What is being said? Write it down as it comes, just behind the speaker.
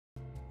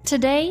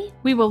Today,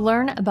 we will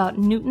learn about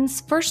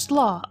Newton's first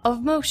law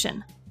of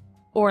motion,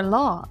 or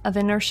law of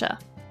inertia.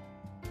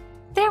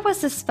 There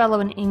was this fellow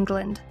in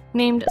England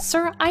named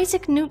Sir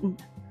Isaac Newton,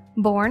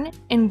 born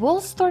in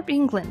Woolsthorpe,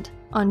 England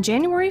on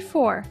January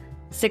 4,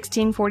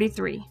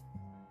 1643.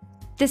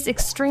 This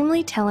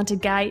extremely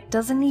talented guy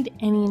doesn't need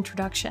any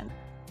introduction.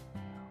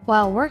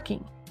 While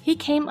working, he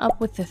came up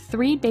with the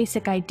three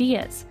basic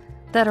ideas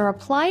that are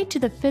applied to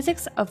the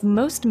physics of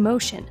most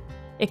motion,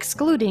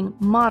 excluding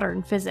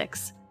modern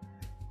physics.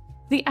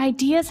 The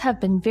ideas have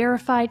been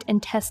verified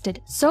and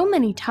tested so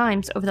many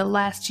times over the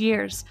last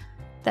years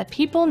that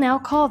people now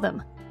call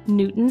them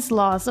Newton's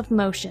laws of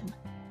motion.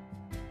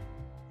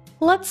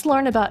 Let's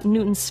learn about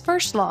Newton's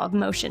first law of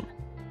motion.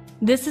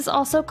 This is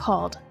also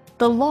called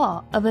the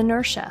law of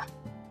inertia.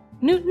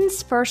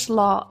 Newton's first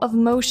law of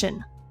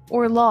motion,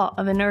 or law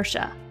of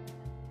inertia.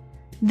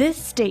 This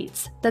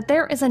states that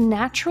there is a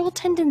natural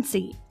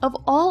tendency of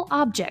all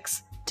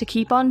objects to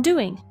keep on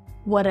doing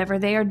whatever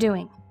they are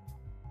doing.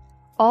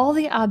 All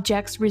the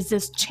objects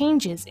resist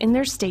changes in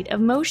their state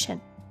of motion.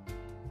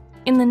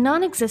 In the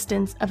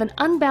non-existence of an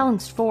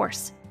unbalanced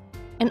force,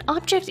 an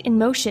object in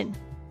motion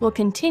will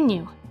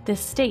continue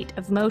this state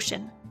of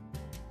motion.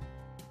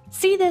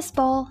 See this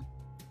ball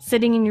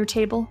sitting in your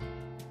table?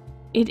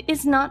 It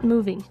is not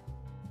moving,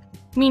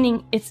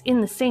 meaning it's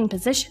in the same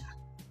position.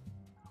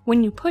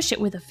 When you push it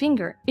with a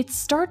finger, it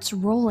starts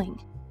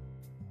rolling.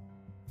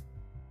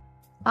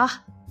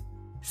 Ah,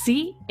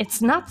 see,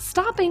 it's not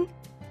stopping.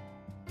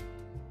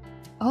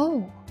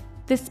 Oh,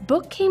 this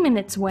book came in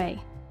its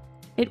way.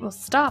 It will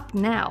stop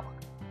now.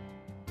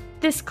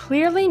 This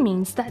clearly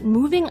means that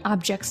moving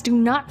objects do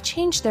not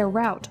change their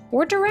route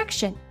or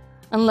direction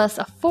unless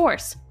a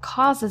force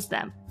causes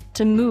them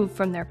to move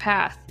from their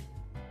path.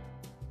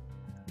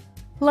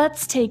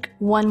 Let's take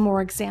one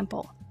more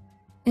example.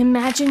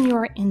 Imagine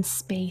you're in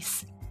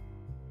space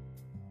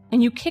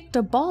and you kicked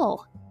a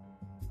ball.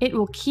 It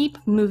will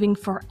keep moving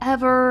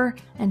forever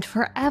and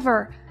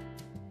forever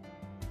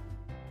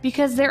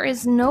because there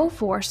is no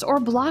force or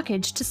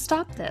blockage to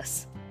stop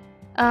this.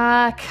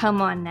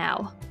 Come on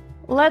now.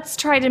 Let's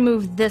try to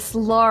move this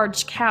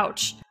large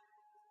couch.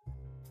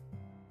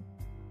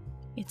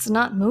 It's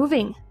not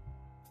moving.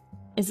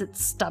 Is it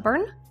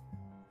stubborn?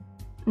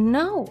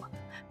 No,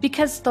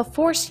 because the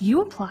force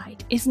you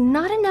applied is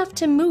not enough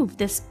to move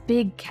this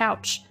big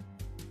couch.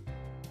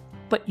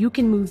 But you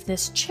can move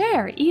this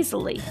chair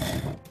easily,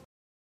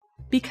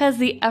 because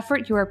the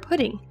effort you are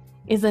putting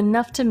is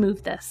enough to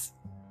move this.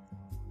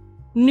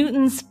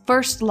 Newton's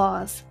first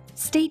laws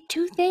state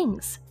two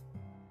things.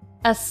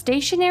 A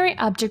stationary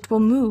object will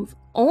move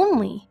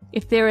only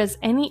if there is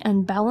any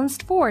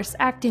unbalanced force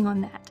acting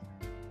on that.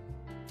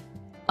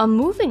 A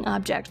moving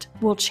object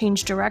will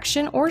change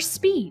direction or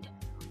speed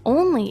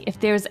only if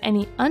there is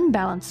any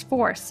unbalanced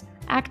force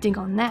acting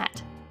on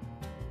that.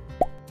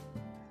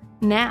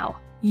 Now,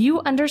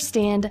 you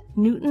understand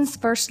Newton's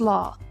first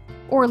law,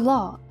 or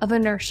law of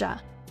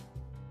inertia.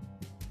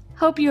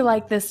 Hope you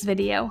like this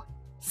video.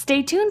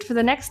 Stay tuned for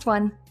the next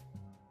one.